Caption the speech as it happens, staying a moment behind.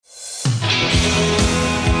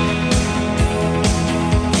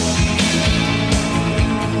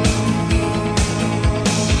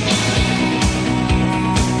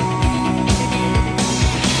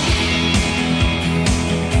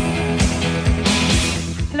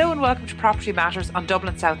Welcome to Property Matters on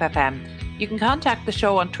Dublin South FM. You can contact the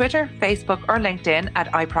show on Twitter, Facebook or LinkedIn at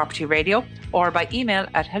iPropertyRadio or by email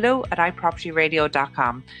at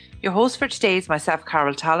hello@iPropertyRadio.com. Your host for today is myself,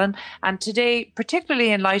 Carol Tallon, and today,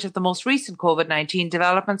 particularly in light of the most recent COVID-19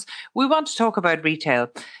 developments, we want to talk about retail.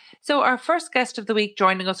 So our first guest of the week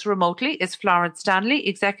joining us remotely is Florence Stanley,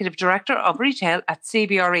 Executive Director of Retail at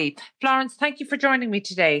CBRE. Florence, thank you for joining me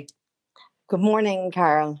today. Good morning,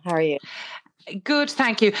 Carol. How are you? Good,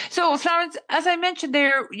 thank you. So, Florence, as I mentioned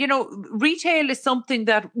there, retail is something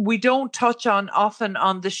that we don't touch on often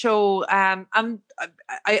on the show. And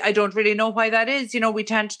I don't really know why that is. We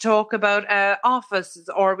tend to talk about offices,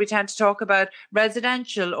 or we tend to talk about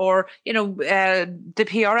residential, or, the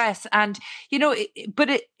PRS. And,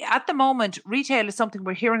 at the moment, retail is something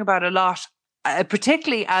we're hearing about a lot.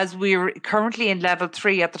 Particularly as we're currently in level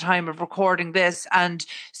 3 at the time of recording this. And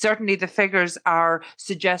certainly the figures are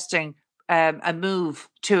suggesting a move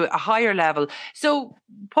to a higher level. So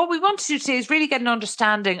what we want to do today is really get an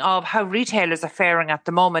understanding of how retailers are faring at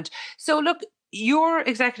the moment. So look, you're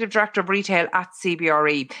Executive Director of Retail at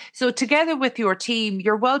CBRE. So together with your team,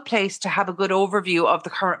 you're well placed to have a good overview of the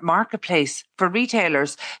current marketplace for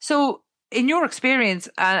retailers. So in your experience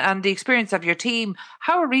and the experience of your team,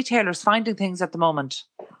 how are retailers finding things at the moment?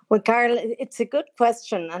 Well, Carol, it's a good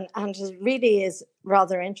question, and it really is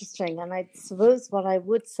rather interesting. And I suppose what I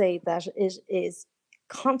would say that it is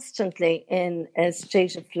constantly in a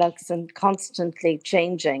state of flux and constantly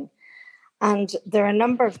changing. And there are a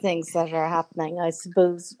number of things that are happening, I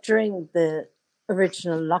suppose, during the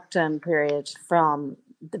original lockdown period from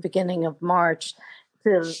the beginning of March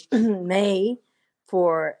till May,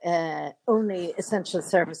 for only essential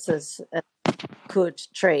services could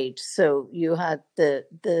trade. So you had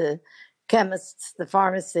the chemists, the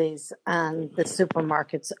pharmacies and the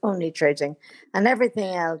supermarkets only trading, and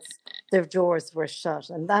everything else, their doors were shut.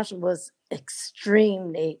 And that was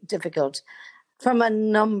extremely difficult from a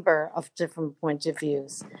number of different point of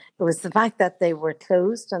views. It was the fact that they were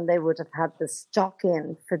closed and they would have had the stock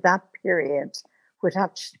in for that period, would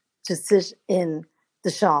have to sit in the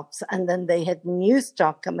shops, and then they had new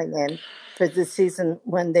stock coming in for the season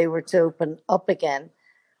when they were to open up again,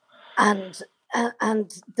 and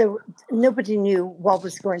nobody knew what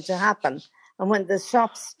was going to happen. And when the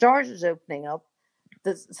shops started opening up,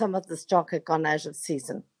 some of the stock had gone out of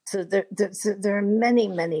season. So there are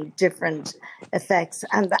many different effects,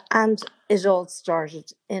 and it all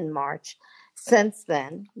started in March. Since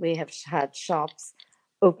then, we have had shops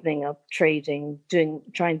opening up, trading,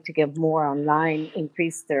 trying to get more online,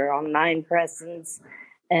 increase their online presence,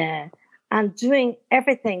 and doing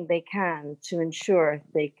everything they can to ensure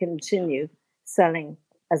they continue selling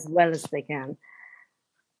as well as they can.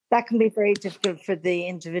 That can be very difficult for the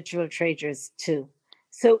individual traders too.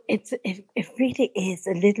 So it really is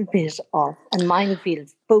a little bit of a minefield,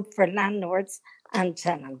 both for landlords and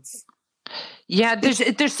tenants. Yeah,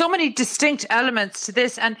 there's so many distinct elements to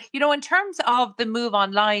this. And, in terms of the move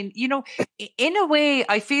online, in a way,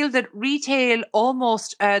 I feel that retail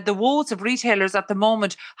almost, the woes of retailers at the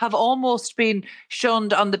moment have almost been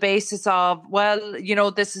shunned on the basis of,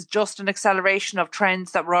 this is just an acceleration of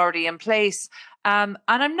trends that were already in place. And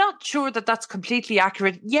I'm not sure that that's completely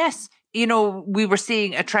accurate. Yes, we were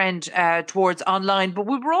seeing a trend towards online, but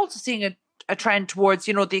we were also seeing a trend towards,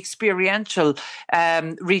 the experiential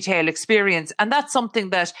retail experience. And that's something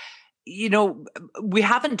that, we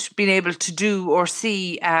haven't been able to do or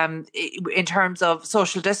see in terms of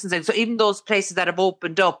social distancing. So even those places that have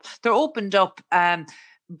opened up, they're opened up,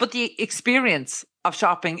 but the experience of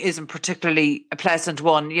shopping isn't particularly a pleasant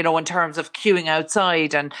one, in terms of queuing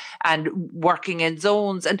outside and working in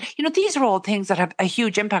zones. And, these are all things that have a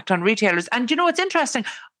huge impact on retailers. And, it's interesting.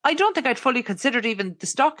 I don't think I'd fully considered even the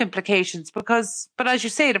stock implications but as you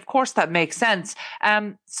say, of course, that makes sense.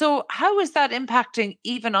 So how is that impacting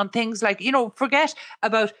even on things like, forget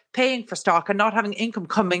about paying for stock and not having income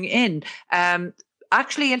coming in,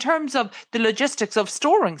 actually in terms of the logistics of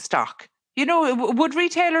storing stock? Would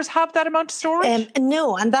retailers have that amount of storage?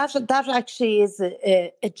 No, and that actually is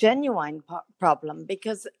a genuine problem,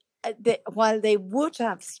 because while they would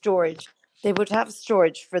have storage, they would have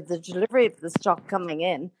storage for the delivery of the stock coming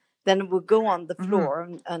in. Then it would go on the floor,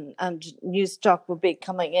 and new stock would be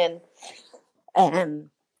coming in.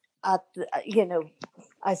 I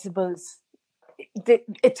suppose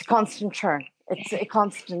it's a constant churn. It's a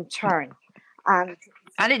constant churn, and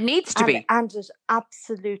And it needs to be. And it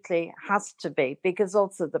absolutely has to be, because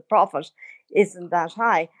also the profit isn't that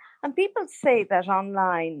high. And people say that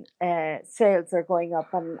online sales are going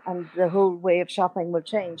up and the whole way of shopping will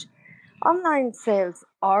change. Online sales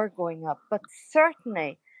are going up, but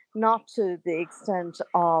certainly not to the extent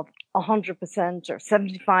of 100% or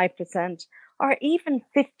 75% or even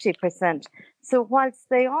 50%. So whilst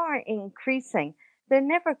they are increasing, they're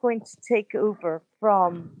never going to take over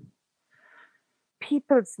from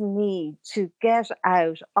people's need to get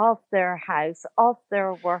out of their house, of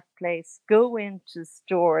their workplace, go into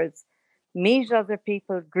stores, meet other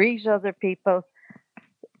people, greet other people,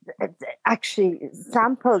 actually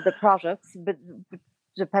sample the products, but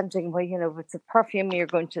depending where, if it's a perfume, you're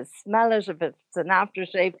going to smell it. If it's an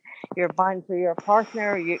aftershave, you're buying for your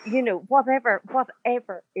partner, whatever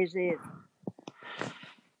it is.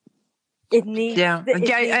 It needs,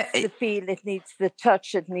 the feel, it needs the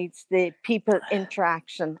touch, it needs the people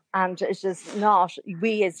interaction. And it is not,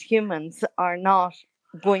 we as humans are not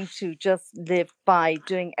going to just live by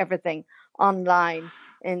doing everything online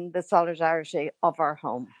in the solidarity of our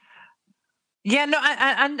home. Yeah, no,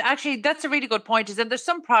 and actually, that's a really good point. Is that there's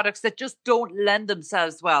some products that just don't lend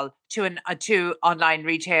themselves well to online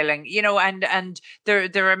retailing, and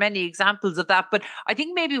there are many examples of that. But I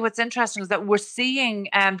think maybe what's interesting is that we're seeing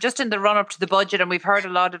just in the run up to the budget, and we've heard a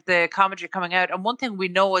lot of the commentary coming out. And one thing we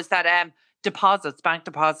know is that bank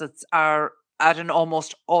deposits are at an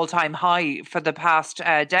almost all-time high for the past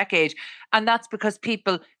decade, and that's because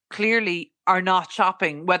people clearly are not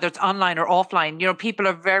shopping, whether it's online or offline. People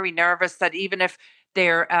are very nervous that even if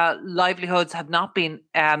their livelihoods have not been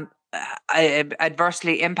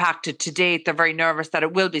adversely impacted to date, they're very nervous that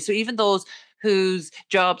it will be. So even those whose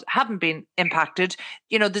jobs haven't been impacted,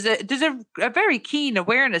 there's a very keen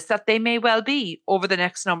awareness that they may well be over the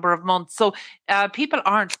next number of months. So people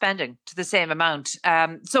aren't spending to the same amount.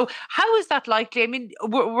 So how is that likely? I mean,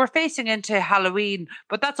 we're facing into Halloween,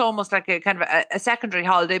 but that's almost like a kind of a secondary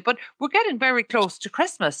holiday, but we're getting very close to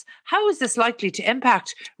Christmas. How is this likely to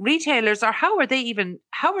impact retailers, or how are they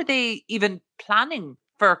even planning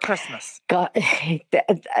for Christmas? God,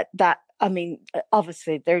 I mean,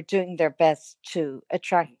 obviously they're doing their best to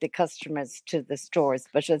attract the customers to the stores.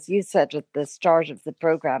 But as you said at the start of the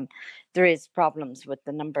program, there is problems with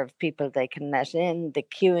the number of people they can let in, the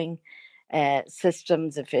queuing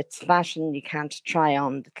systems. If it's fashion, you can't try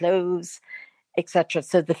on the clothes, etc.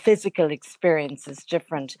 So the physical experience is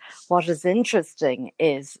different. What is interesting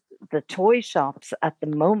is the toy shops at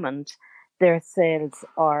the moment, their sales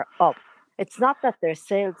are up. It's not that their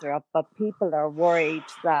sales are up, but people are worried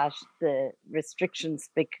that the restrictions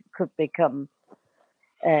could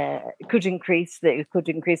increase. They could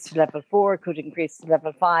increase to level 4, could increase to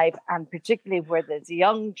level 5, and particularly where there's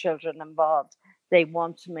young children involved, they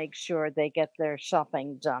want to make sure they get their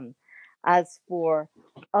shopping done. As for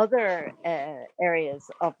other areas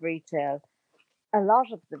of retail, a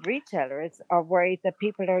lot of the retailers are worried that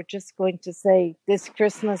people are just going to say, this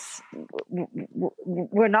Christmas,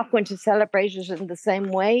 we're not going to celebrate it in the same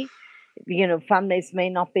way. Families may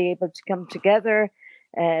not be able to come together.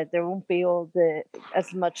 There won't be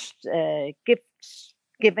as much gift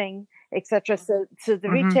giving, etc. So the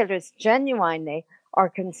retailers genuinely are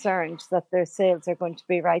concerned that their sales are going to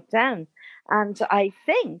be right down. And I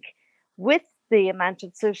think with the amount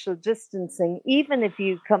of social distancing, even if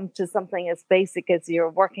you come to something as basic as you're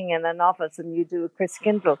working in an office and you do a Chris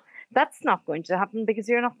Kindle, that's not going to happen because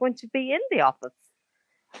you're not going to be in the office.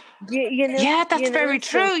 Yeah, that's very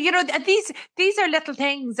true. These are little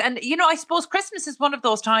things. And, I suppose Christmas is one of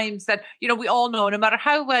those times that, we all know, no matter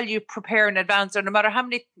how well you prepare in advance or no matter how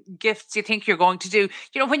many gifts you think you're going to do,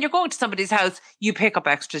 when you're going to somebody's house, you pick up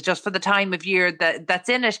extras just for the time of year that's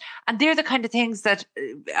in it. And they're the kind of things that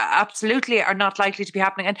absolutely are not likely to be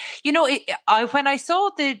happening. And, when I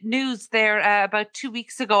saw the news there about 2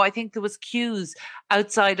 weeks ago, I think there was queues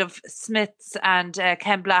outside of Smith's and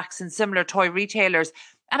Ken Black's and similar toy retailers.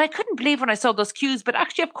 And I couldn't believe when I saw those queues, but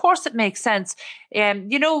actually, of course, it makes sense.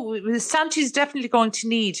 Santi's definitely going to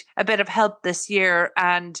need a bit of help this year.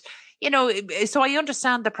 And, so I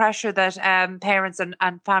understand the pressure that parents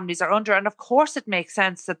and families are under. And of course, it makes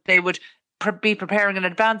sense that they would be preparing in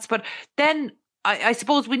advance. But then I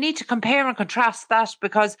suppose we need to compare and contrast that,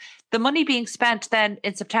 because the money being spent then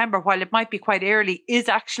in September, while it might be quite early, is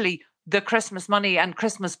actually the Christmas money and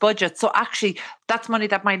Christmas budget. So actually, that's money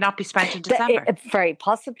that might not be spent in December. Very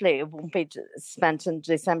possibly it won't be spent in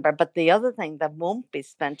December. But the other thing that won't be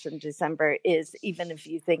spent in December is, even if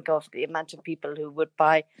you think of the amount of people who would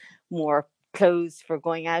buy more clothes for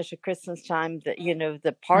going out at Christmas time,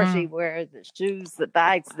 the party wear, the shoes, the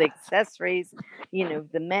bags, the accessories,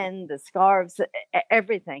 the men, the scarves,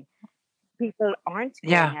 everything. People aren't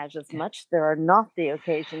going out as much. There are not the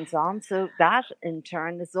occasions on. So that in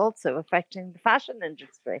turn is also affecting the fashion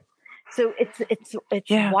industry. So it's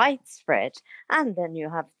widespread. And then you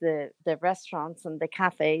have the restaurants and the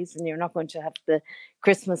cafes, and you're not going to have the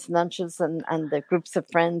Christmas lunches and the groups of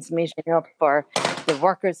friends meeting up, or the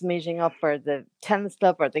workers meeting up, or the tennis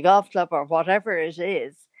club or the golf club or whatever it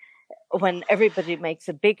is, when everybody makes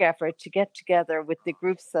a big effort to get together with the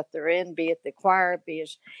groups that they're in, be it the choir, be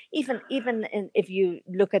it if you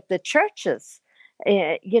look at the churches,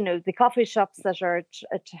 the coffee shops that are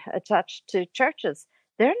attached to churches,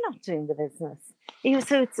 they're not doing the business.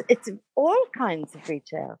 So it's all kinds of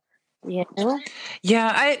retail.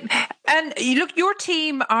 Yeah, and you look, your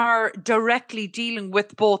team are directly dealing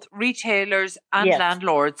with both retailers and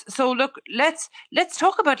landlords. So look, let's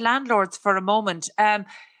talk about landlords for a moment.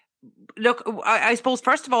 Look, I suppose,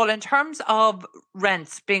 first of all, in terms of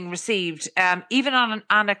rents being received, even on an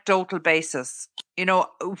anecdotal basis,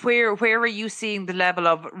 where are you seeing the level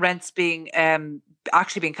of rents being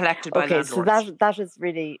actually being collected by landlords? So that is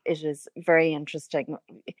really, it is very interesting.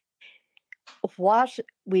 What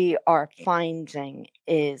we are finding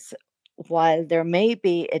is, while there may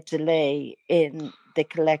be a delay in the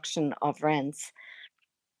collection of rents,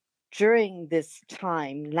 during this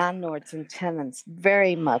time, landlords and tenants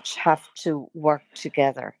very much have to work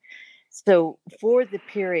together. So for the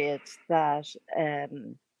period that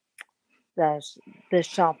the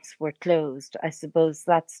shops were closed, I suppose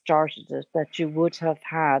that started it, that you would have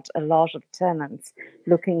had a lot of tenants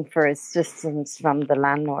looking for assistance from the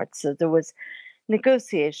landlords. So there was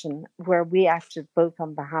negotiation where we acted both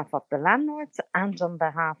on behalf of the landlords and on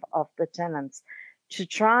behalf of the tenants to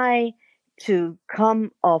try to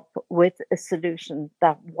come up with a solution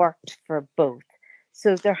that worked for both.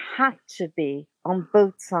 So there had to be, on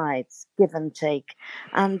both sides, give and take.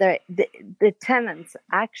 And the tenants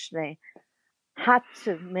actually had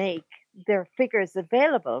to make their figures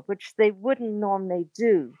available, which they wouldn't normally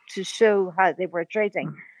do, to show how they were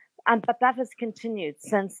trading. But that has continued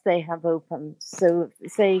since they have opened. So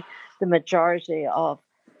say the majority of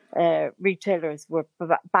retailers were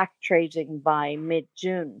back trading by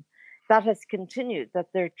mid-June. That has continued,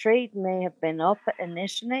 that their trade may have been up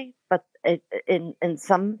initially, but in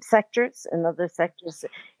some sectors, in other sectors,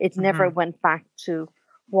 it never went back to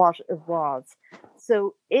what it was.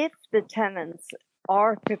 So if the tenants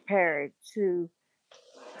are prepared to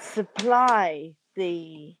supply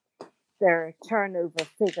their turnover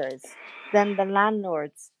figures, then the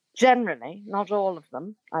landlords generally, not all of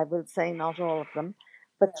them, I will say not all of them,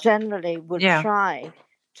 but generally will try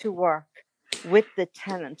to work with the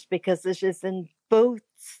tenant, because it is in both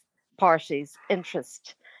parties'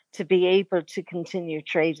 interest to be able to continue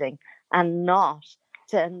trading and not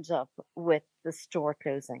to end up with the store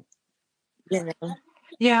closing.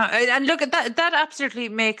 Yeah, and look, that absolutely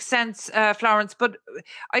makes sense, Florence. But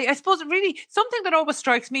I suppose really something that always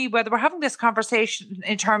strikes me, whether we're having this conversation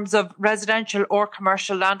in terms of residential or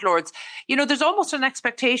commercial landlords, there's almost an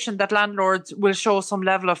expectation that landlords will show some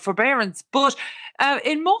level of forbearance. But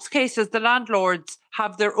in most cases, the landlords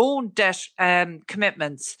have their own debt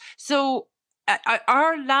commitments. So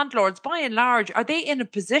are landlords, by and large, are they in a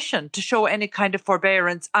position to show any kind of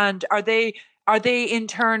forbearance, and are they in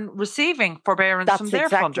turn receiving forbearance from their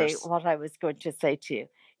funders? That's exactly what I was going to say to you.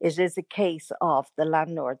 It is a case of the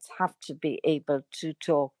landlords have to be able to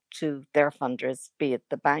talk to their funders, be it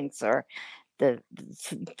the banks or the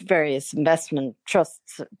various investment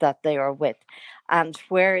trusts that they are with. And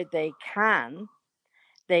where they can,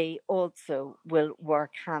 they also will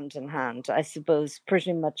work hand in hand, I suppose,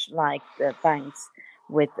 pretty much like the banks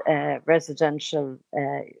with residential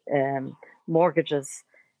mortgages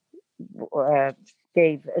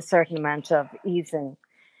gave a certain amount of easing.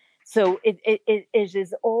 So it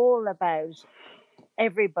is all about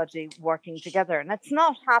everybody working together, and it's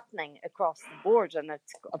not happening across the board, and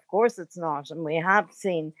of course it's not. And we have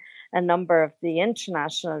seen a number of the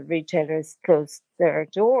international retailers close their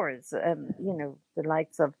doors, the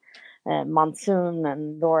likes of Monsoon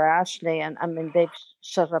and Laura Ashley, and I mean they've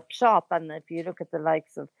shut up shop. And if you look at the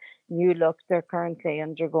likes of New Look, they're currently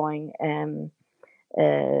undergoing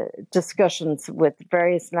discussions with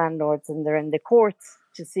various landlords, and they're in the courts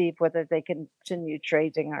to see whether they continue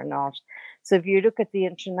trading or not. So if you look at the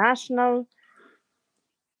international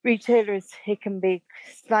retailers, it can be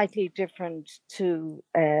slightly different to,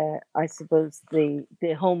 I suppose, the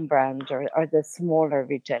home brand or the smaller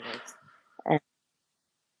retailers.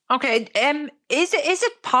 Okay. Is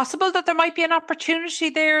it possible that there might be an opportunity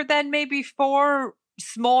there then maybe for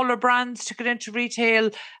smaller brands to get into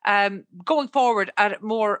retail going forward at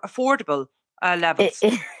more affordable levels?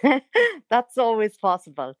 That's always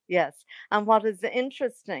possible, yes. And what is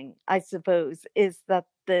interesting, I suppose, is that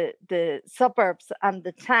the suburbs and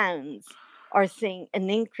the towns are seeing an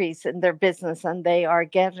increase in their business, and they are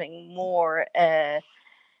getting more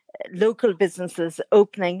local businesses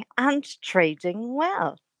opening and trading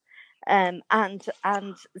well. And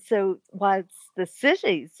so whilst the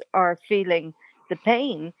cities are feeling the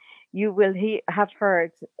pain, you will have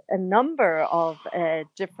heard a number of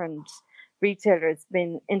different retailers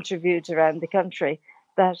being interviewed around the country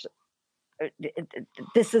that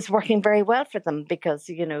this is working very well for them because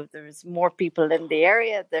there's more people in the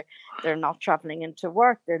area. They're not traveling into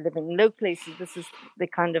work. They're living locally. So this is the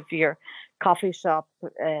kind of your coffee shop,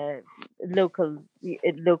 local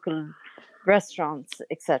restaurants,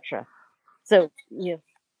 etc. So yeah.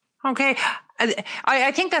 Okay.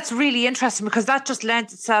 I think that's really interesting because that just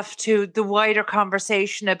lends itself to the wider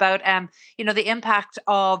conversation about the impact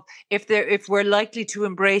of if we're likely to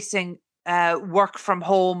embracing work from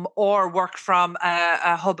home or work from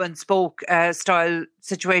a hub and spoke style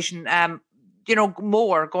situation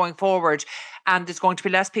more going forward, and there's going to be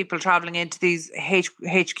less people travelling into these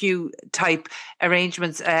HQ type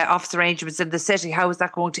arrangements, office arrangements in the city. How is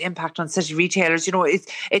that going to impact on city retailers?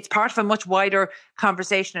 It's part of a much wider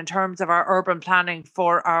conversation in terms of our urban planning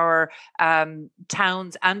for our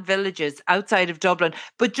towns and villages outside of Dublin.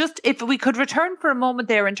 But just if we could return for a moment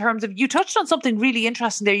there in terms of, you touched on something really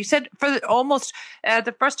interesting there. You said for almost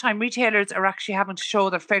the first time retailers are actually having to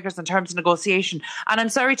show their figures in terms of negotiation. And I'm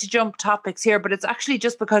sorry to jump topics here, but it's actually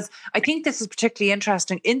just because I think this is particularly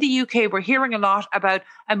interesting. In the UK, we're hearing a lot about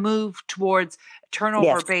a move towards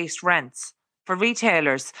turnover-based rents for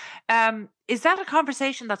retailers. Is that a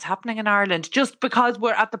conversation that's happening in Ireland? Just because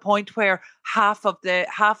we're at the point where half of the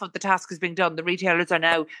task is being done, the retailers are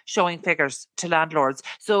now showing figures to landlords.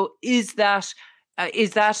 So is that,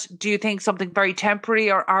 do you think, something very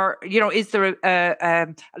temporary, or is there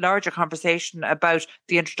a larger conversation about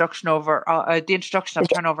the introduction of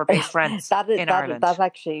turnover-based rents in Ireland? That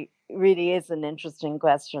actually really is an interesting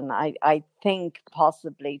question. I think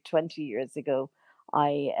possibly 20 years ago,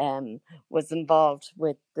 I was involved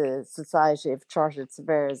with the Society of Chartered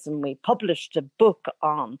Surveyors, and we published a book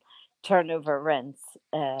on turnover rents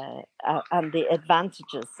and the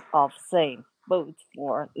advantages of same, both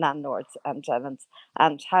for landlords and tenants,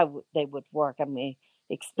 and how they would work. And we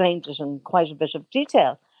explained it in quite a bit of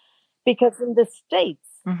detail. Because in the States,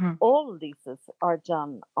 all leases are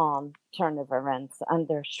done on turnover rents, and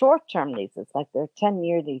they're short-term leases, like they're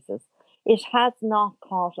 10-year leases. It has not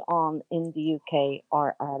caught on in the UK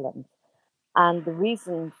or Ireland. And the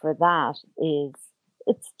reason for that is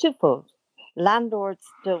it's twofold. Landlords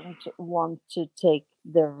don't want to take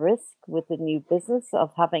the risk with a new business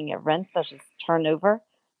of having a rent that is turnover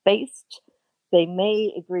based. They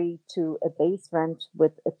may agree to a base rent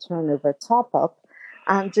with a turnover top up.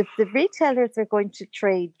 And if the retailers are going to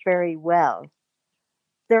trade very well,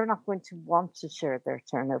 they're not going to want to share their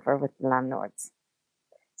turnover with the landlords.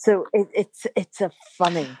 So it's a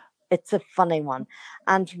funny one.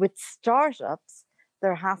 And with startups,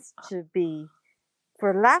 there has to be,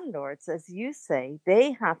 for landlords, as you say,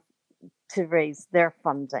 they have to raise their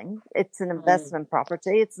funding. It's an investment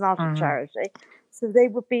property. It's not a charity. So they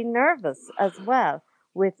would be nervous as well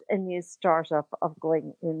with a new startup of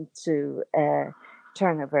going into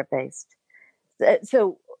turnover based.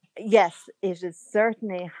 So yes, it is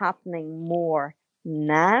certainly happening more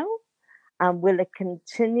now. And will it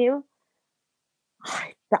continue?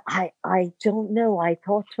 I don't know. I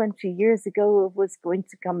thought 20 years ago it was going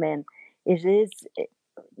to come in. It is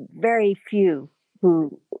very few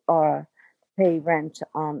who pay rent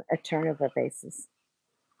on a turnover basis.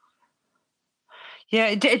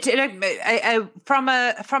 Yeah, from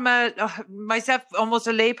myself, almost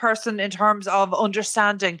a layperson in terms of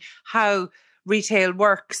understanding how retail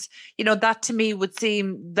works, that to me would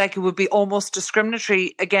seem like it would be almost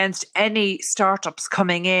discriminatory against any startups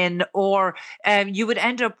coming in, or you would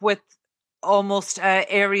end up with almost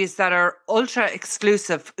areas that are ultra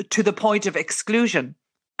exclusive to the point of exclusion.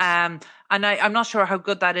 And I'm not sure how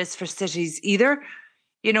good that is for cities either.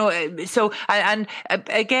 So and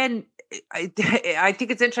again, I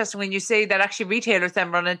think it's interesting when you say that actually retailers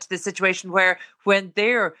then run into the situation where when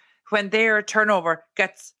their turnover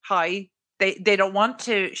gets high, they don't want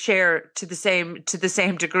to share to the same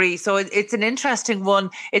degree. So it's an interesting one.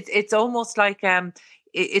 It's almost like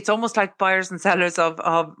buyers and sellers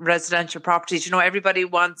of residential properties. Everybody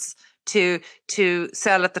wants to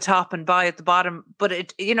sell at the top and buy at the bottom. But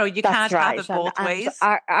you can't have it both ways.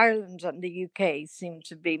 Ireland and the UK seem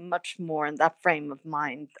to be much more in that frame of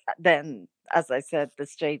mind than, as I said, the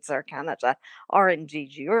States or Canada, or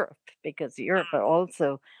indeed Europe, because Europe are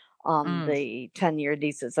also on the 10-year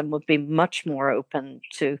leases and would be much more open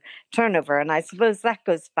to turnover. And I suppose that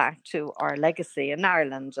goes back to our legacy in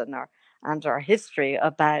Ireland and our history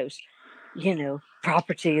about,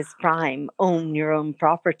 property is prime, own your own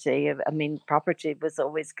property. I mean, property was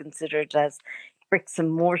always considered as bricks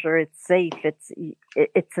and mortar. It's safe.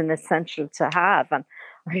 It's an essential to have. And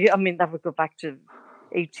I mean, that would go back to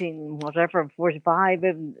 45,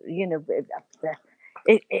 and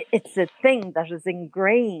it's a thing that is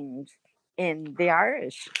ingrained in the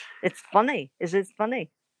Irish. It's funny. It is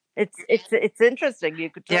funny. It's interesting. You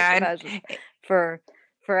could talk about it for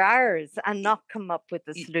hours and not come up with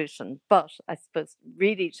a solution. But I suppose,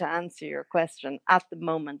 really, to answer your question, at the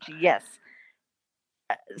moment, yes,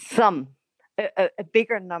 a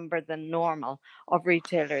bigger number than normal of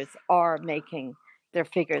retailers are making their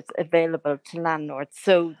figures available to landlords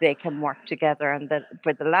so they can work together, and that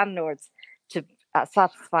for the landlords to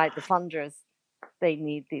satisfy the funders, they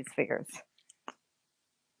need these figures.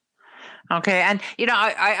 Okay, and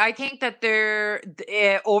I think that there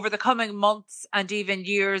over the coming months and even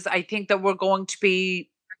years, I think that we're going to be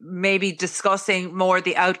maybe discussing more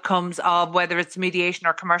the outcomes of whether it's mediation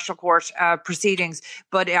or commercial court proceedings.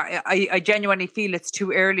 But I genuinely feel it's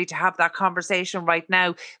too early to have that conversation right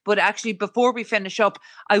now. But actually, before we finish up,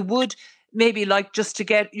 I would maybe like just to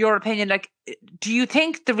get your opinion. Like, do you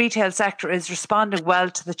think the retail sector is responding well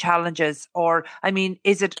to the challenges, or I mean,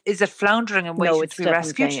 is it floundering and waiting to be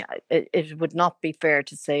rescued? It would not be fair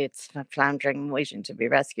to say it's floundering and waiting to be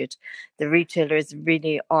rescued. The retailers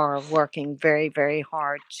really are working very, very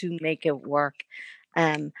hard to make it work,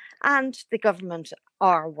 and the government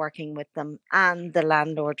are working with them, and the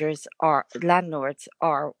landlords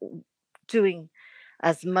are doing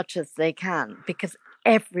as much as they can, because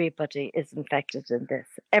everybody is infected in this.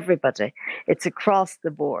 Everybody. It's across the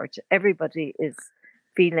board. Everybody is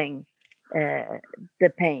feeling the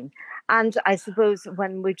pain. And I suppose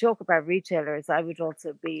when we talk about retailers, I would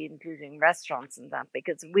also be including restaurants in that,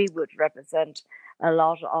 because we would represent a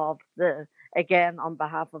lot of again, on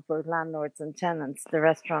behalf of both landlords and tenants, the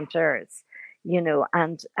restaurateurs,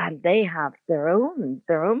 and they have their own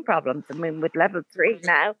problems. I mean, with level 3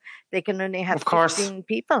 now, they can only have 15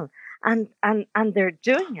 people. And they're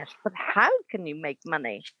doing it. But how can you make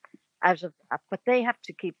money out of that? But they have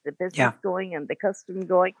to keep the business going and the custom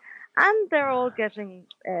going, and they're all getting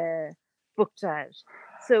booked out.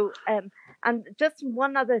 So, and just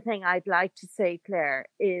one other thing I'd like to say, Claire,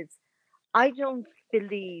 is I don't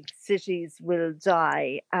believe cities will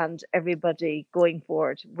die and everybody going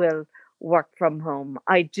forward will work from home.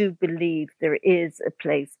 I do believe there is a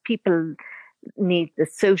place. People need the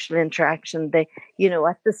social interaction. They,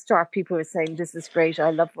 at the start, people were saying, this is great,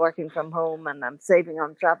 I love working from home and I'm saving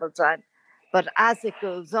on travel time. But as it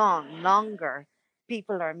goes on longer,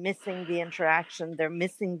 people are missing the interaction. They're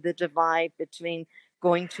missing the divide between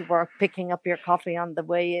going to work, picking up your coffee on the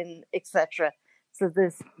way in, etc. So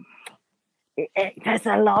there's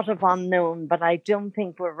a lot of unknown, but I don't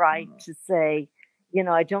think we're right to say,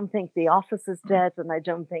 I don't think the office is dead, and I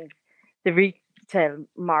don't think the retail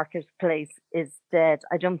marketplace is dead.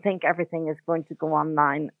 I don't think everything is going to go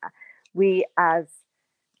online. We, as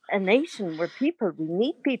a nation, we're people. We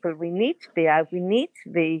need people. We need to be out. We need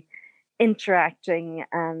to be interacting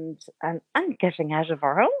and getting out of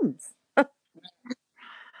our homes.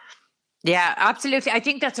 Yeah, absolutely. I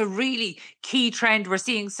think that's a really key trend we're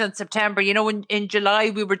seeing since September. In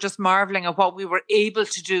July, we were just marveling at what we were able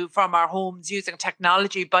to do from our homes using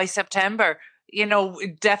technology. By September,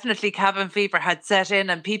 definitely cabin fever had set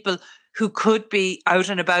in, and people who could be out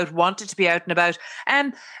and about wanted to be out and about.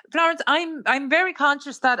 And Florence, I'm very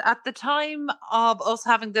conscious that at the time of us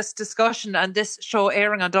having this discussion and this show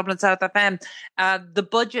airing on Dublin South FM, the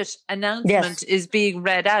budget announcement is being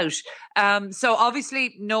read out. So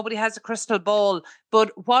obviously nobody has a crystal ball,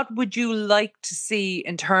 but what would you like to see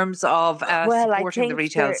in terms of supporting the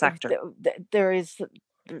retail sector? There is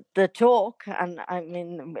the talk, and I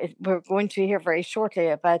mean, we're going to hear very shortly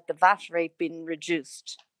about the VAT rate being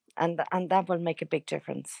reduced. And that will make a big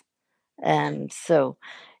difference. So,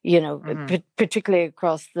 particularly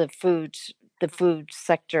across the food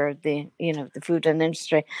sector, the food and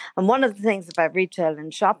industry. And one of the things about retail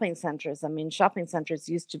and shopping centres, I mean, shopping centres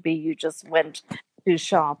used to be you just went to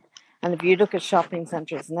shop. And if you look at shopping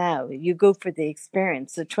centres now, you go for the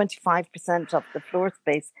experience. So 25% of the floor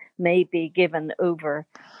space may be given over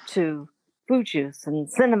to food use and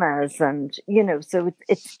cinemas, and so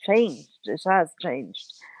it's changed. It has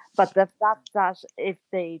changed, but that if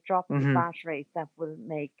they drop the VAT rate, that will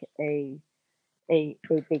make a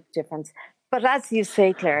big difference. But as you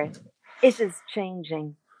say, Claire, it is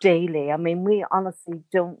changing daily. I mean, we honestly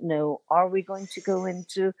don't know. Are we going to go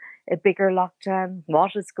into a bigger lockdown?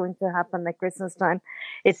 What is going to happen at Christmas time?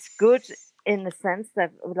 It's good in the sense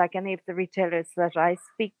that, like any of the retailers that I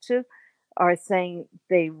speak to, are saying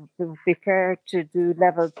they would prefer to do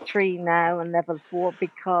level 3 now and level 4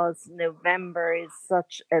 because November is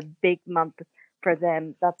such a big month for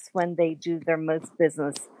them. That's when they do their most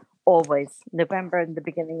business, always, November and the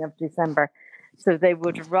beginning of December. So they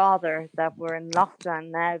would rather that we're in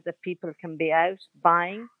lockdown now, that people can be out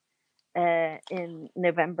buying in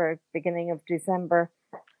November, beginning of December.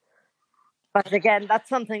 But again, that's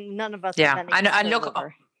something none of us have any control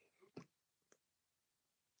over.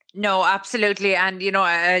 No, absolutely. And,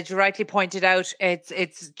 as you rightly pointed out,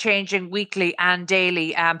 it's changing weekly and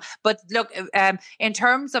daily. But look, in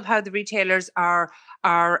terms of how the retailers are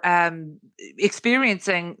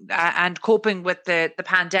experiencing and coping with the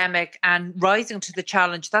pandemic and rising to the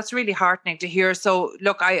challenge, that's really heartening to hear. So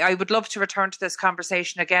look, I would love to return to this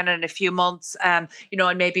conversation again in a few months, and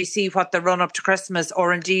maybe see what the run up to Christmas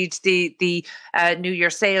or indeed the New Year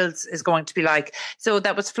sales is going to be like. So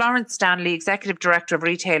that was Florence Stanley, Executive Director of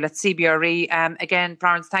Retail at CBRE. Again,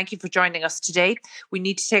 Florence, thank you for joining us today. We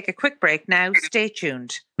need to take a quick break now. Stay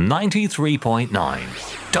tuned.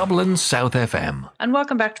 93.9 Dublin South FM. And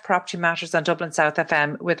welcome back to Property Matters on Dublin South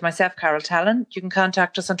FM with myself, Carol Talon. You can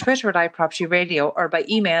contact us on Twitter at iPropertyRadio or by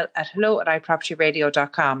email at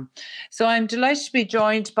hello@iPropertyRadio.com. So I'm delighted to be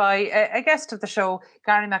joined by a guest of the show,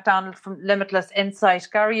 Gary MacDonald from Limitless Insight.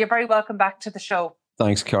 Gary, you're very welcome back to the show.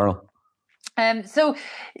 Thanks, Carol. So,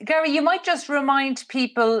 Gary, you might just remind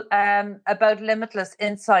people about Limitless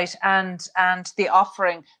Insight and the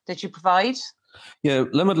offering that you provide. Yeah,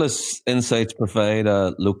 Limitless Insights provide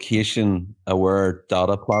a location-aware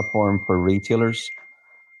data platform for retailers,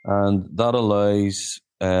 and that allows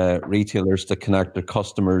retailers to connect their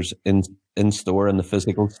customers in store, in the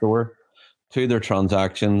physical store, to their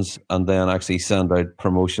transactions, and then actually send out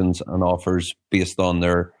promotions and offers based on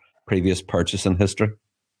their previous purchasing history.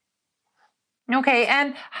 Okay,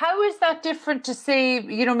 and how is that different to, say,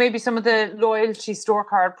 maybe some of the loyalty store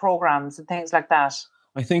card programs and things like that?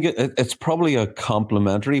 I think it's probably a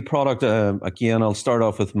complementary product. Again, I'll start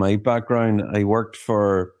off with my background. I worked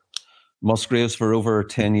for Musgraves for over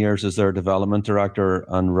 10 years as their development director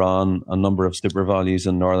and ran a number of super values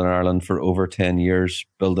in Northern Ireland for over 10 years,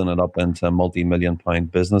 building it up into a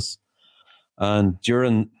multi-million-pound business. And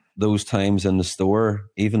during those times in the store,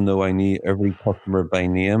 even though I knew every customer by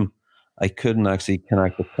name, I couldn't actually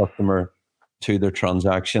connect the customer to their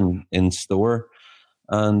transaction in store.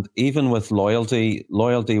 And even with loyalty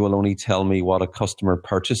will only tell me what a customer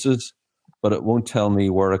purchases, but it won't tell me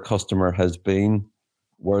where a customer has been,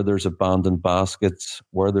 where there's abandoned baskets,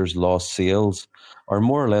 where there's lost sales, or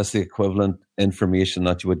more or less the equivalent information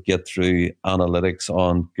that you would get through analytics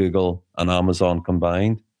on Google and Amazon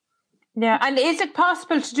combined. Yeah, and is it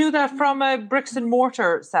possible to do that from a bricks and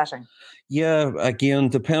mortar setting? Yeah, again,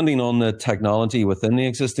 depending on the technology within the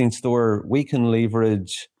existing store, we can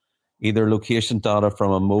leverage either location data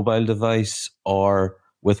from a mobile device or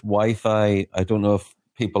with Wi-Fi. I don't know if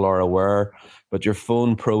people are aware, but your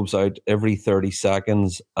phone probes out every 30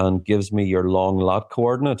 seconds and gives me your long lot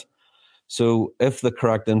coordinate. So if the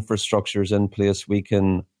correct infrastructure is in place, we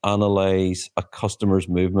can analyze a customer's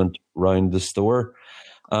movement around the store.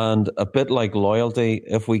 And a bit like loyalty,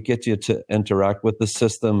 if we get you to interact with the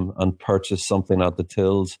system and purchase something at the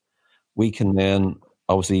tills, we can then,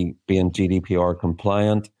 obviously being GDPR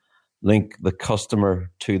compliant, link the customer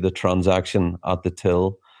to the transaction at the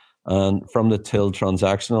till. And from the till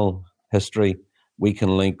transactional history, we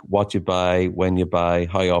can link what you buy, when you buy,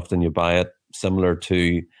 how often you buy it, similar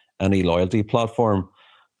to any loyalty platform.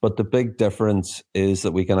 But the big difference is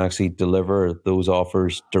that we can actually deliver those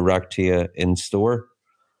offers direct to you in store.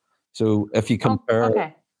 So if you compare...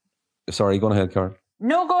 okay. Sorry, go ahead, Karen.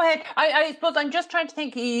 No, go ahead. I suppose I'm just trying to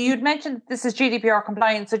think. You'd mentioned this is GDPR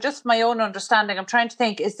compliant, so just my own understanding, I'm trying to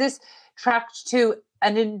think, is this tracked to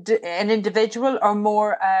an individual or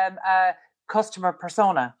more a customer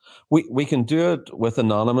persona? We can do it with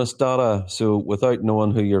anonymous data. So without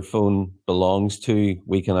knowing who your phone belongs to,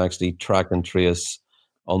 we can actually track and trace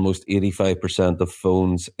almost 85% of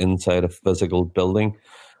phones inside a physical building.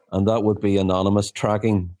 And that would be anonymous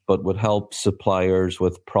tracking, but would help suppliers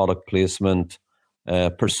with product placement,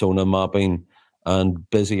 persona mapping, and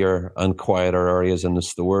busier and quieter areas in the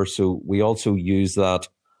store. So we also use that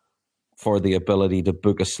for the ability to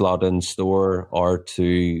book a slot in store or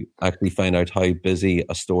to actually find out how busy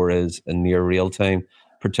a store is in near real time,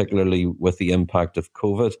 particularly with the impact of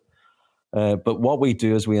COVID. But what we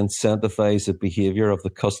do is we incentivize the behavior of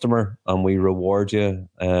the customer, and we reward you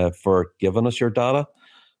for giving us your data.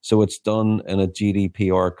 So it's done in a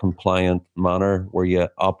GDPR compliant manner where you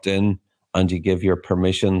opt in and you give your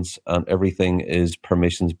permissions, and everything is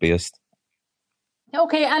permissions based.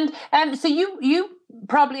 Okay, and so you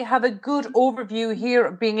probably have a good overview here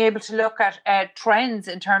of being able to look at trends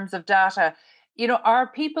in terms of data. Are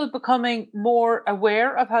people becoming more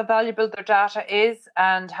aware of how valuable their data is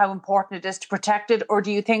and how important it is to protect it? Or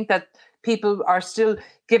do you think that people are still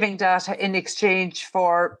giving data in exchange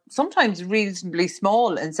for sometimes reasonably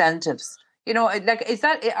small incentives? Is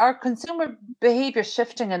that our consumer behavior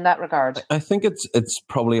shifting in that regard? I think it's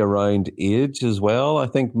probably around age as well. I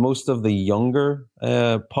think most of the younger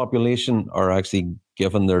population are actually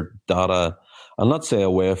given their data, I'll not say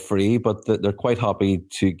away free, but they're quite happy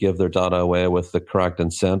to give their data away with the correct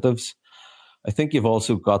incentives. I think you've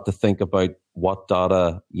also got to think about what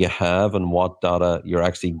data you have and what data you're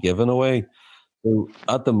actually giving away. So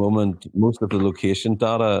at the moment, most of the location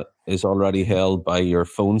data is already held by your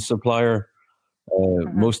phone supplier.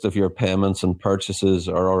 Most of your payments and purchases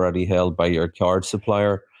are already held by your card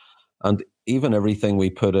supplier. And even everything we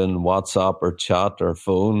put in WhatsApp or chat or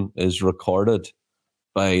phone is recorded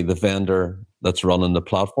by the vendor that's running the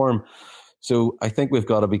platform. So I think we've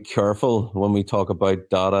got to be careful when we talk about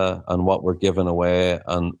data and what we're giving away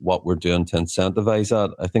and what we're doing to incentivize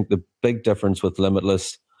that. I think the big difference with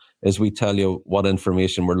Limitless is we tell you what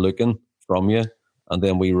information we're looking from you, and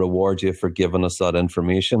then we reward you for giving us that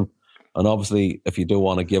information. And obviously, if you don't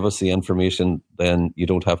want to give us the information, then you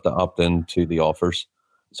don't have to opt into the offers.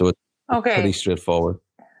 So it's pretty straightforward.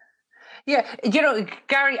 Yeah,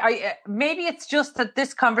 Gary, maybe it's just that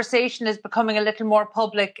this conversation is becoming a little more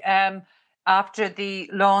public after the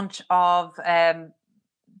launch of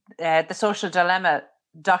the Social Dilemma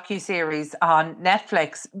docuseries on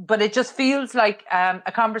Netflix. But it just feels like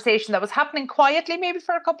a conversation that was happening quietly maybe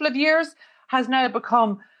for a couple of years has now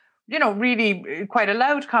become really quite a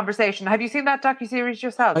loud conversation. Have you seen that docuseries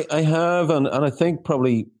yourself? I have, and I think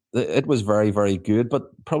probably it was very, very good. But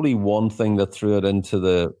probably one thing that threw it into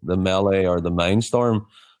the melee or the mindstorm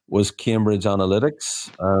was Cambridge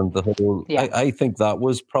Analytics and the whole. Yeah. I think that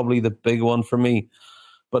was probably the big one for me.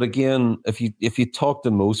 But again, if you talk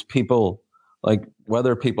to most people, like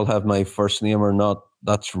whether people have my first name or not,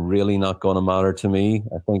 that's really not going to matter to me.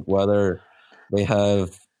 I think whether they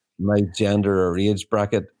have my gender or age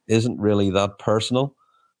bracket isn't really that personal.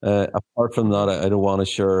 Apart from that, I don't want to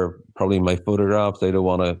share probably my photographs. I don't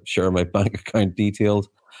want to share my bank account details.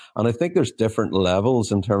 And I think there's different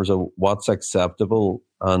levels in terms of what's acceptable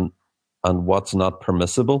and what's not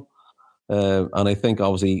permissible. And I think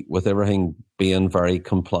obviously with everything being very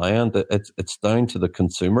compliant, it's down to the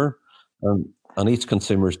consumer, and each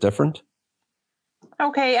consumer is different.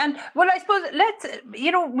 Okay. And well, I suppose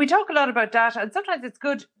we talk a lot about data, and sometimes it's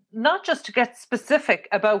good not just to get specific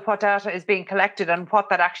about what data is being collected and what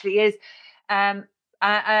that actually is. And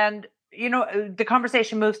the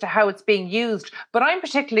conversation moves to how it's being used. But I'm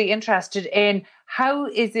particularly interested in how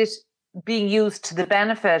is it being used to the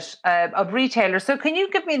benefit of retailers. So can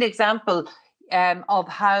you give me an example of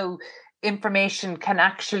how information can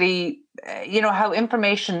actually,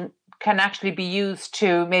 can actually be used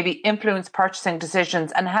to maybe influence purchasing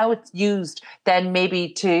decisions, and how it's used then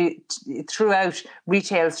maybe to throughout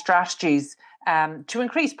retail strategies to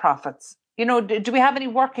increase profits? Do we have any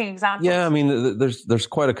working examples? Yeah, I mean, there's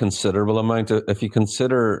quite a considerable amount. If you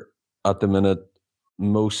consider at the minute,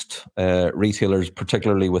 most retailers,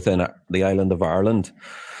 particularly within the island of Ireland,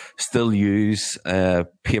 still use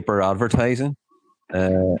paper advertising.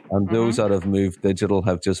 And those that have moved digital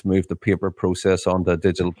have just moved the paper process onto a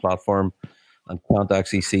digital platform and can't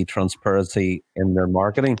actually see transparency in their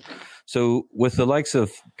marketing. So with the likes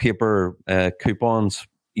of paper coupons,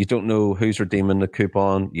 you don't know who's redeeming the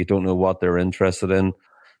coupon, you don't know what they're interested in,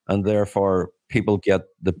 and therefore people get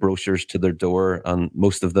the brochures to their door, and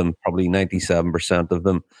most of them, probably 97% of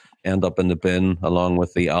them, end up in the bin along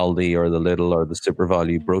with the Aldi or the Lidl or the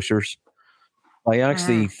SuperValu brochures. By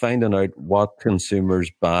actually finding out what consumers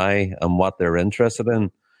buy and what they're interested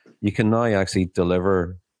in, you can now actually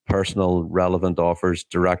deliver personal, relevant offers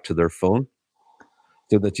direct to their phone,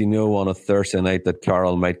 so that on a Thursday night that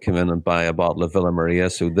Carol might come in and buy a bottle of Villa Maria.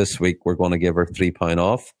 So this week we're going to give her £3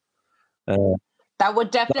 off. That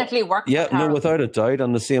would definitely work. Yeah, no, without a doubt.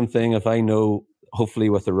 And the same thing, if I know, hopefully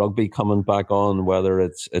with the rugby coming back on, whether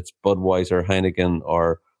it's Budweiser, Heineken,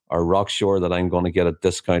 or Rockshore, that I'm going to get a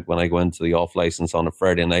discount when I go into the off license on a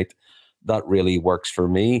Friday night, that really works for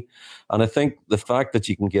me. And I think the fact that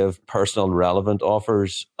you can give personal relevant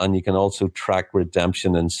offers and you can also track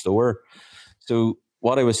redemption in store. So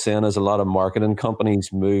what I was saying is a lot of marketing companies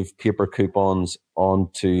move paper coupons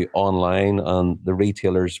onto online, and the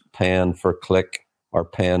retailers paying per click or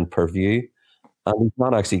paying per view. And he's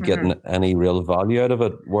not actually getting any real value out of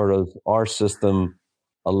it. Whereas our system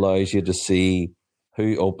allows you to see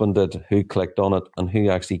who opened it, who clicked on it, and who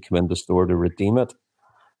actually came into store to redeem it.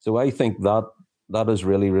 So I think that is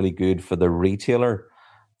really, really good for the retailer.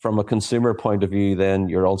 From a consumer point of view, then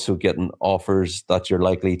you're also getting offers that you're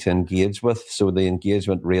likely to engage with. So the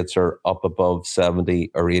engagement rates are up above 70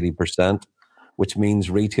 or 80%, which means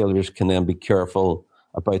retailers can then be careful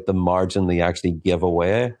about the margin they actually give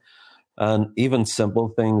away. And even simple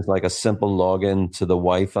things like a simple login to the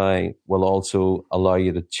Wi-Fi will also allow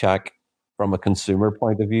you to check from a consumer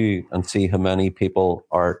point of view and see how many people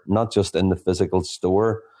are not just in the physical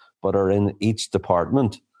store, but are in each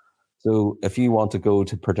department. So if you want to go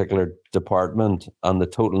to a particular department and the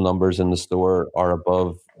total numbers in the store are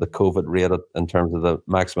above the COVID rate in terms of the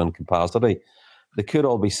maximum capacity, they could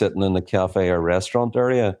all be sitting in the cafe or restaurant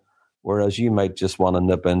area, whereas you might just want to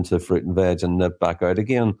nip into fruit and veg and nip back out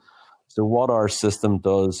again. So what our system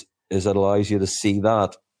does is it allows you to see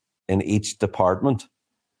that in each department.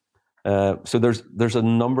 So there's a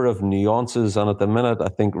number of nuances, and at the minute, I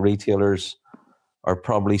think retailers are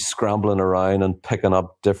probably scrambling around and picking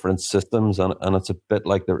up different systems, and it's a bit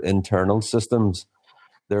like their internal systems.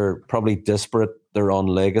 They're probably disparate, they're on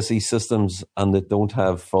legacy systems, and they don't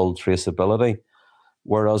have full traceability.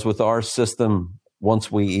 Whereas with our system,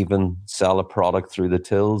 once we even sell a product through the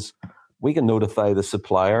tills, we can notify the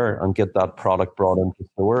supplier and get that product brought into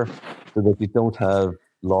store so that you don't have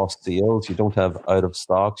lost sales, you don't have out of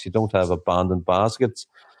stocks, you don't have abandoned baskets.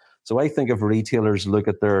 So I think if retailers look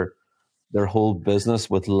at their whole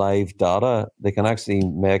business with live data, they can actually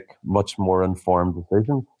make much more informed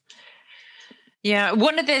decisions. Yeah,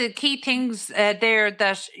 one of the key things there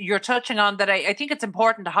that you're touching on that I think it's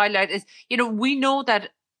important to highlight is, we know that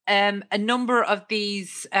a number of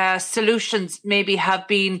these solutions maybe have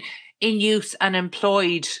been in use and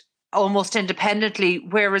employed almost independently,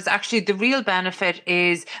 whereas actually the real benefit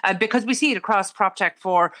is because we see it across PropTech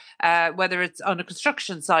for whether it's on a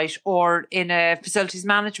construction site or in a facilities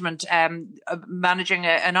management, managing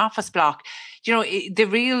an office block.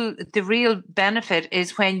 The real benefit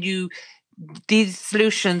is when these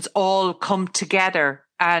solutions all come together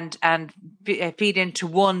and feed into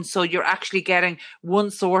one, so you're actually getting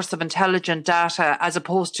one source of intelligent data, as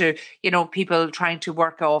opposed to people trying to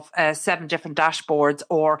work off 7 different dashboards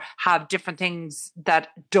or have different things that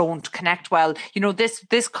don't connect well.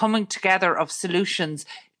 This coming together of solutions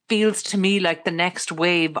feels to me like the next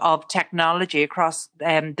wave of technology across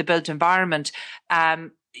the built environment.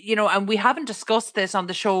 And we haven't discussed this on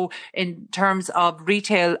the show in terms of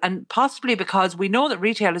retail, and possibly because we know that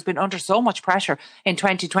retail has been under so much pressure in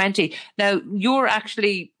 2020. Now, you're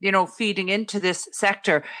actually, feeding into this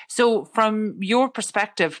sector. So from your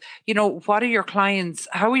perspective, how are your clients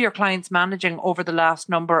managing over the last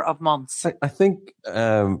number of months? I think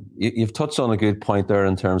you've touched on a good point there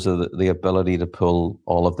in terms of the ability to pull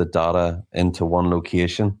all of the data into one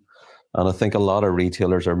location. And I think a lot of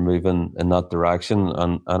retailers are moving in that direction.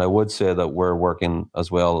 And I would say that we're working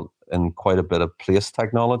as well in quite a bit of place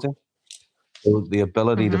technology. So the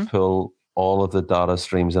ability to pull all of the data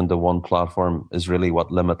streams into one platform is really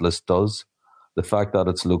what Limitless does. The fact that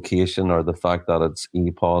it's location, or the fact that it's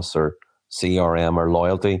EPOS or CRM or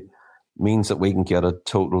loyalty, means that we can get a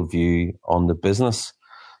total view on the business.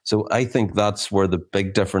 So I think that's where the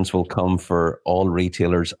big difference will come for all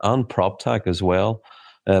retailers and PropTech as well.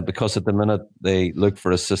 Because at the minute they look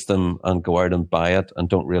for a system and go out and buy it and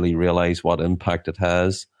don't really realize what impact it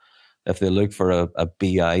has. If they look for a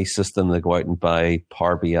BI system, they go out and buy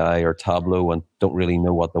Power BI or Tableau and don't really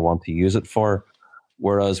know what they want to use it for.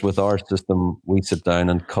 Whereas with our system, we sit down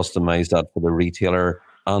and customize that for the retailer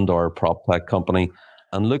and our PropTech company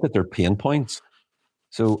and look at their pain points.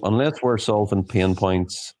 So unless we're solving pain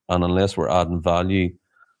points and unless we're adding value,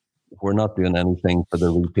 we're not doing anything for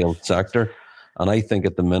the retail sector. And I think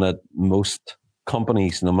at the minute, most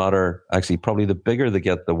companies, no matter, actually probably the bigger they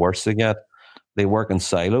get, the worse they get. They work in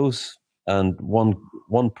silos, and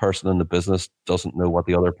one person in the business doesn't know what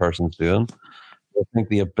the other person's doing. I think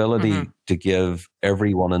the ability to give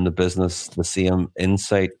everyone in the business the same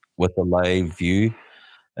insight with a live view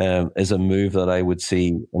is a move that I would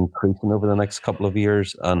see increasing over the next couple of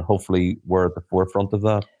years, and hopefully we're at the forefront of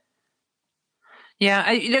that.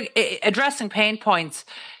 Yeah, look, addressing pain points.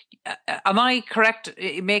 am I correct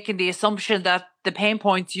in making the assumption that the pain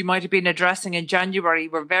points you might have been addressing in January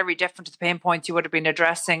were very different to the pain points you would have been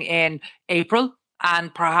addressing in April?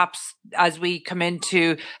 And perhaps as we come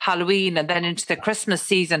into Halloween and then into the Christmas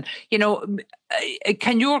season,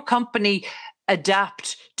 can your company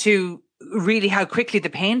adapt to really how quickly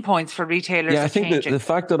the pain points for retailers are changing? I think the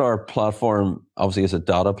fact that our platform obviously is a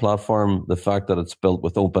data platform, the fact that it's built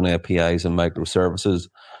with open APIs and microservices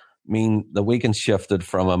mean that we can shift it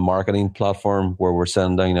from a marketing platform where we're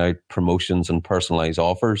sending out promotions and personalized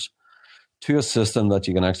offers to a system that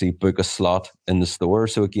you can actually book a slot in the store.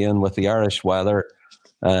 So again, with the Irish weather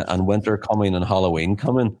and winter coming and Halloween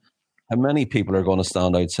coming, how many people are going to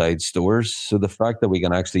stand outside stores? So the fact that we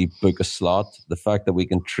can actually book a slot, the fact that we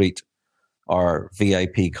can treat our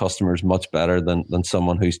VIP customers much better than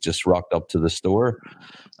someone who's just rocked up to the store.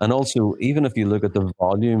 And also, even if you look at the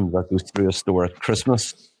volume that goes through a store at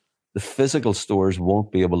Christmas, the physical stores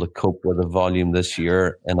won't be able to cope with the volume this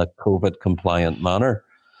year in a COVID compliant manner.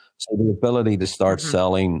 So the ability to start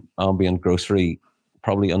selling ambient grocery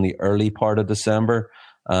probably on the early part of December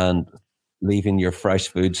and leaving your fresh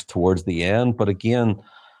foods towards the end. But again,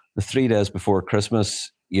 the 3 days before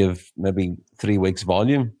Christmas, you've maybe 3 weeks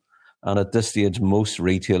volume. And at this stage, most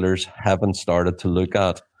retailers haven't started to look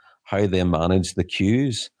at how they manage the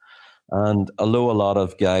queues. And although a lot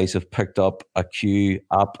of guys have picked up a queue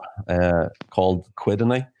app called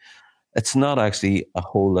Quidony, it's not actually a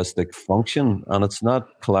holistic function, and it's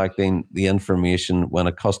not collecting the information when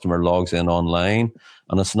a customer logs in online,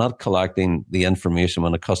 and it's not collecting the information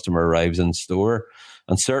when a customer arrives in store.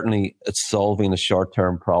 And certainly it's solving a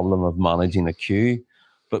short-term problem of managing a queue.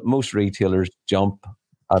 But most retailers jump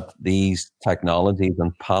at these technologies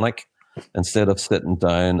and panic instead of sitting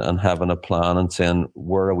down and having a plan and saying,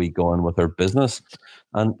 where are we going with our business?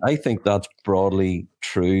 And I think that's broadly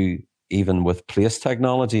true even with place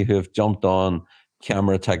technology, who have jumped on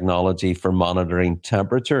camera technology for monitoring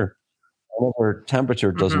temperature. However,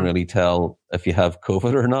 temperature doesn't really tell if you have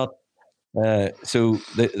COVID or not. So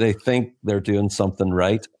they think they're doing something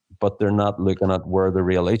right, but they're not looking at where the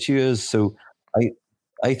real issue is. So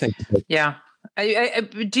I think... Yeah.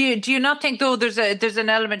 Do you not think though there's an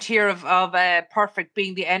element here of perfect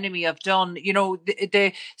being the enemy of done?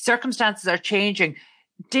 The circumstances are changing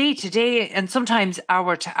day to day and sometimes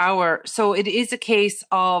hour to hour. So it is a case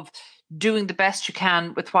of doing the best you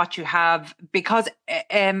can with what you have, because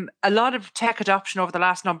a lot of tech adoption over the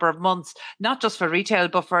last number of months, not just for retail,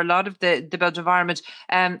 but for a lot of the built environment,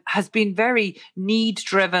 has been very need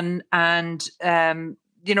driven and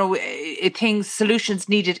solutions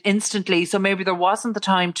needed instantly. So maybe there wasn't the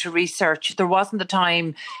time to research. There wasn't the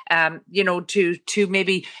time, to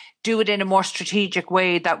maybe do it in a more strategic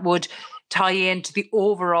way that would tie into the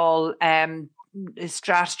overall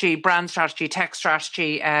strategy, brand strategy, tech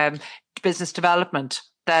strategy, business development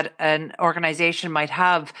that an organization might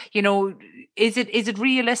have. Is it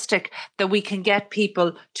realistic that we can get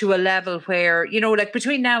people to a level where, like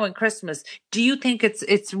between now and Christmas, do you think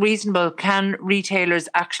it's reasonable? Can retailers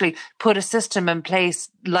actually put a system in place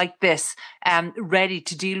like this, ready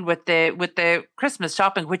to deal with the Christmas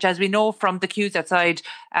shopping, which, as we know from the queues outside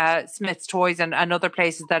Smith's Toys and other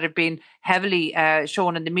places that have been heavily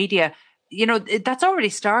shown in the media, that's already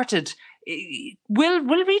started. Will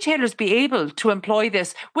retailers be able to employ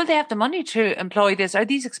this? Will they have the money to employ this? Are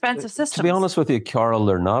these expensive systems? To be honest with you, Carol,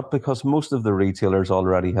 they're not, because most of the retailers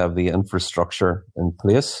already have the infrastructure in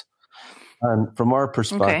place. And from our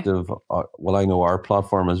perspective, I know our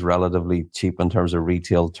platform is relatively cheap in terms of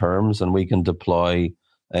retail terms, and we can deploy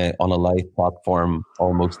on a live platform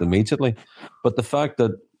almost immediately. But the fact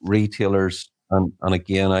that retailers, and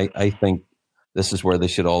again, I think this is where they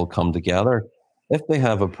should all come together. If they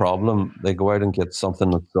have a problem, they go out and get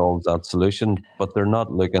something that solves that solution, but they're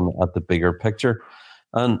not looking at the bigger picture.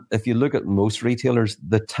 And if you look at most retailers,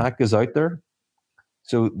 the tech is out there.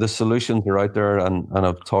 So the solutions are out there. And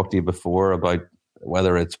I've talked to you before about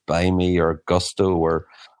whether it's Buy Me or Gusto or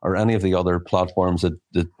any of the other platforms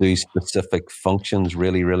that do specific functions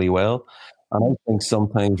really, really well. And I think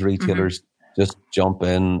sometimes retailers just jump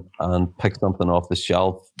in and pick something off the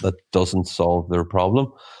shelf that doesn't solve their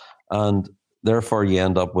problem. And therefore, you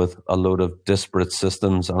end up with a load of disparate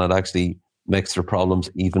systems, and it actually makes their problems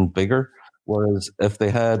even bigger. Whereas if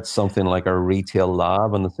they had something like a retail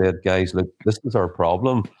lab and they said, guys, look, this is our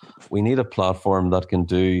problem. We need a platform that can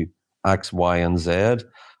do X, Y, and Z,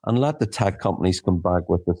 and let the tech companies come back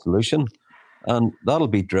with the solution. And that'll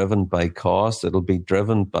be driven by cost, it'll be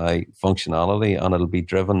driven by functionality, and it'll be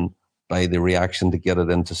driven by the reaction to get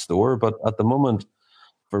it into store. But at the moment,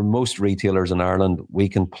 for most retailers in Ireland, we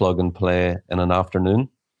can plug and play in an afternoon.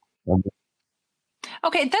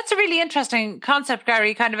 Okay, that's a really interesting concept,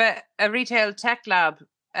 Gary, kind of a retail tech lab.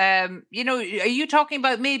 Are you talking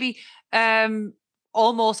about maybe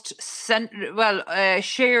almost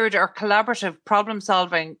shared or collaborative problem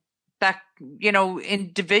solving that,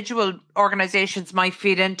 individual organizations might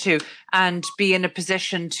feed into and be in a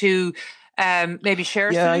position to maybe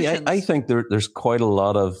share solutions? I think there's quite a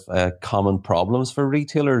lot of common problems for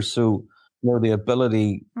retailers. So, the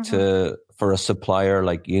ability for a supplier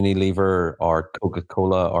like Unilever or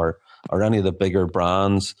Coca-Cola or any of the bigger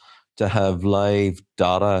brands to have live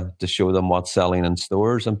data to show them what's selling in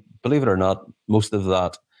stores. And believe it or not, most of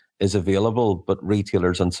that is available, but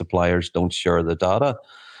retailers and suppliers don't share the data.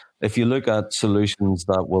 If you look at solutions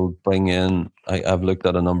that will bring in, I've looked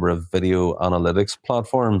at a number of video analytics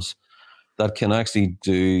platforms that can actually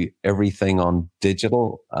do everything on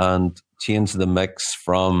digital and change the mix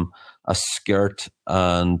from a skirt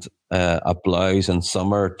and a blouse in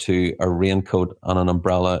summer to a raincoat and an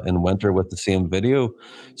umbrella in winter with the same video.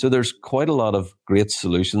 So there's quite a lot of great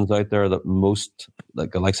solutions out there that most,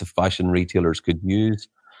 like the likes of fashion retailers, could use,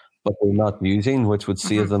 but they're not using, which would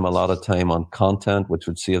save them a lot of time on content, which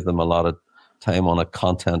would save them a lot of time on a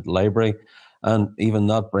content library. And even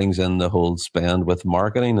that brings in the whole spend with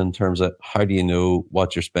marketing in terms of how do you know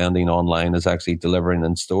what you're spending online is actually delivering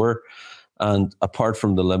in store. And apart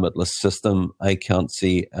from the Limitless system, I can't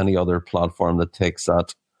see any other platform that takes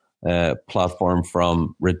that platform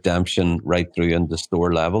from redemption right through into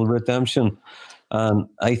store level redemption. And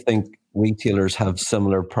I think retailers have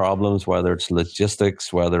similar problems, whether it's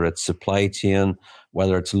logistics, whether it's supply chain,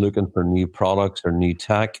 whether it's looking for new products or new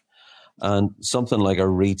tech. And something like a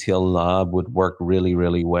retail lab would work really,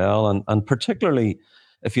 really well. And particularly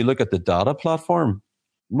if you look at the data platform,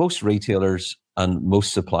 most retailers and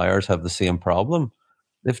most suppliers have the same problem.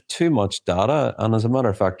 They have too much data. And as a matter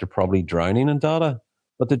of fact, they're probably drowning in data,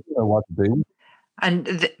 but they don't know what to do.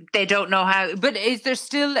 And they don't know how. But is there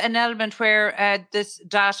still an element where this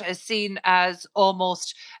data is seen as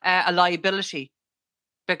almost a liability?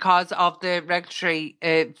 Because of the regulatory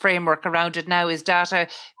framework around it now, is data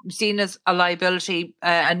seen as a liability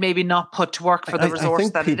and maybe not put to work for the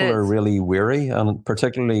resource that it is? I think people are really weary, and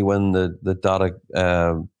particularly when the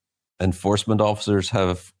data enforcement officers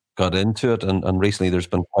have got into it, and recently there's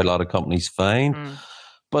been quite a lot of companies fined.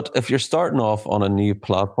 But if you're starting off on a new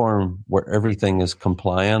platform where everything is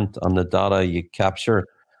compliant and the data you capture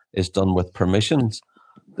is done with permissions,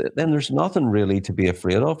 then there's nothing really to be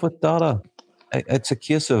afraid of with data. It's a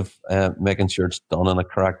case of making sure it's done in a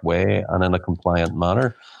correct way and in a compliant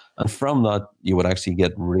manner. And from that, you would actually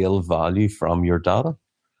get real value from your data.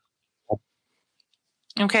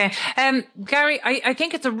 Okay. Gary, I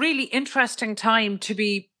think it's a really interesting time to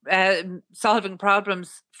be solving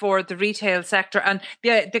problems for the retail sector. And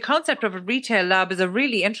the concept of a retail lab is a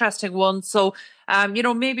really interesting one. So,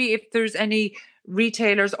 maybe if there's any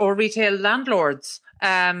retailers or retail landlords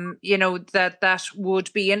that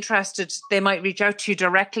would be interested, they might reach out to you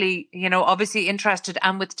directly, obviously interested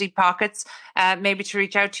and with deep pockets, maybe to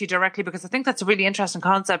reach out to you directly, because I think that's a really interesting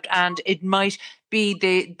concept and it might be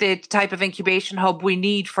the type of incubation hub we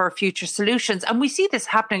need for future solutions. And we see this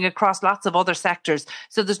happening across lots of other sectors.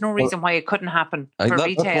 So there's no reason why it couldn't happen for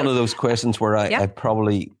retail. That's one of those questions where I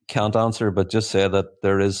probably can't answer, but just say that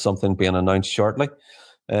there is something being announced shortly.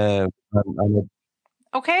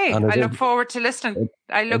 Okay, I look forward to listening.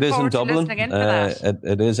 I look forward to listening in for that.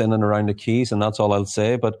 It is in and around the Keys, and that's all I'll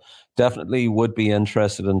say. But definitely would be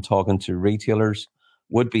interested in talking to retailers,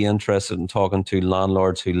 would be interested in talking to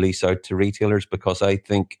landlords who lease out to retailers, because I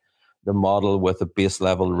think the model with a base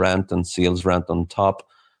level rent and sales rent on top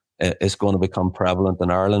is going to become prevalent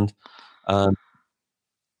in Ireland. And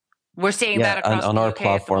we're seeing that across and the our UK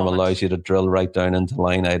platform allows you to drill right down into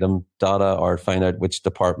line item data or find out which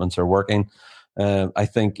departments are working. I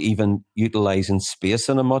think even utilizing space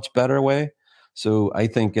in a much better way. So I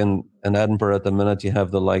think in Edinburgh at the minute, you have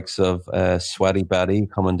the likes of Sweaty Betty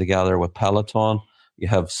coming together with Peloton. You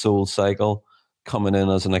have Soul Cycle coming in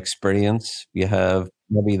as an experience. You have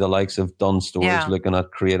maybe the likes of Dunn Stores looking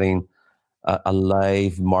at creating a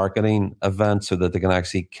live marketing event so that they can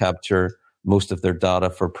actually capture most of their data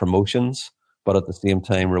for promotions, but at the same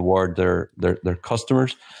time reward their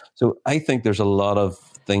customers. So I think there's a lot of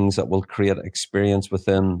things that will create experience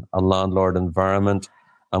within a landlord environment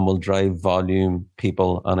and will drive volume,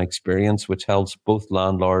 people, and experience, which helps both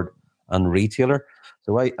landlord and retailer.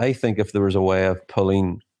 So I think if there was a way of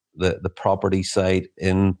pulling the property side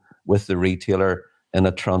in with the retailer in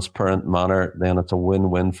a transparent manner, then it's a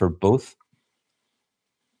win-win for both.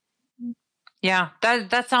 Yeah,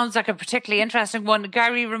 that sounds like a particularly interesting one.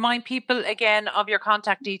 Gary, remind people again of your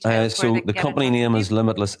contact details. So the company name is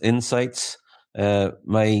Limitless Insights.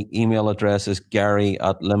 My email address is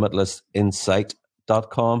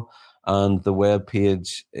gary@limitlessinsight.com, and the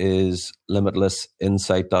webpage is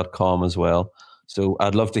limitlessinsight.com as well. So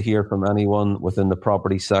I'd love to hear from anyone within the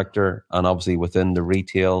property sector and obviously within the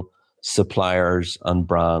retail suppliers and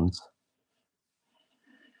brands.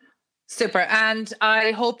 Super. And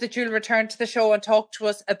I hope that you'll return to the show and talk to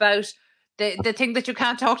us about the thing that you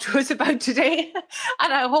can't talk to us about today.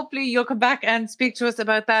 And hopefully you'll come back and speak to us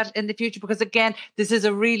about that in the future, because again, this is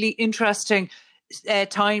a really interesting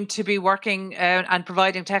time to be working and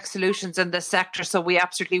providing tech solutions in this sector. So we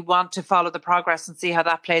absolutely want to follow the progress and see how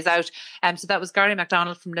that plays out. So that was Gary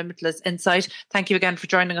MacDonald from Limitless Insight. Thank you again for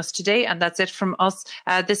joining us today. And that's it from us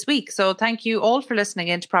this week. So thank you all for listening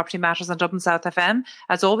in to Property Matters on Dublin South FM.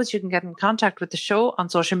 As always, you can get in contact with the show on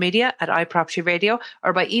social media at iPropertyRadio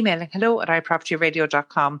or by emailing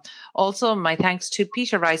hello@iPropertyRadio.com. Also, my thanks to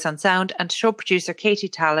Peter Rice on sound and to show producer Katie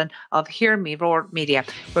Talon of Hear Me Roar Media.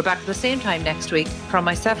 We're back at the same time next week. From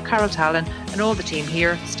myself, Carol Talon, and all the team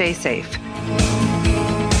here, stay safe.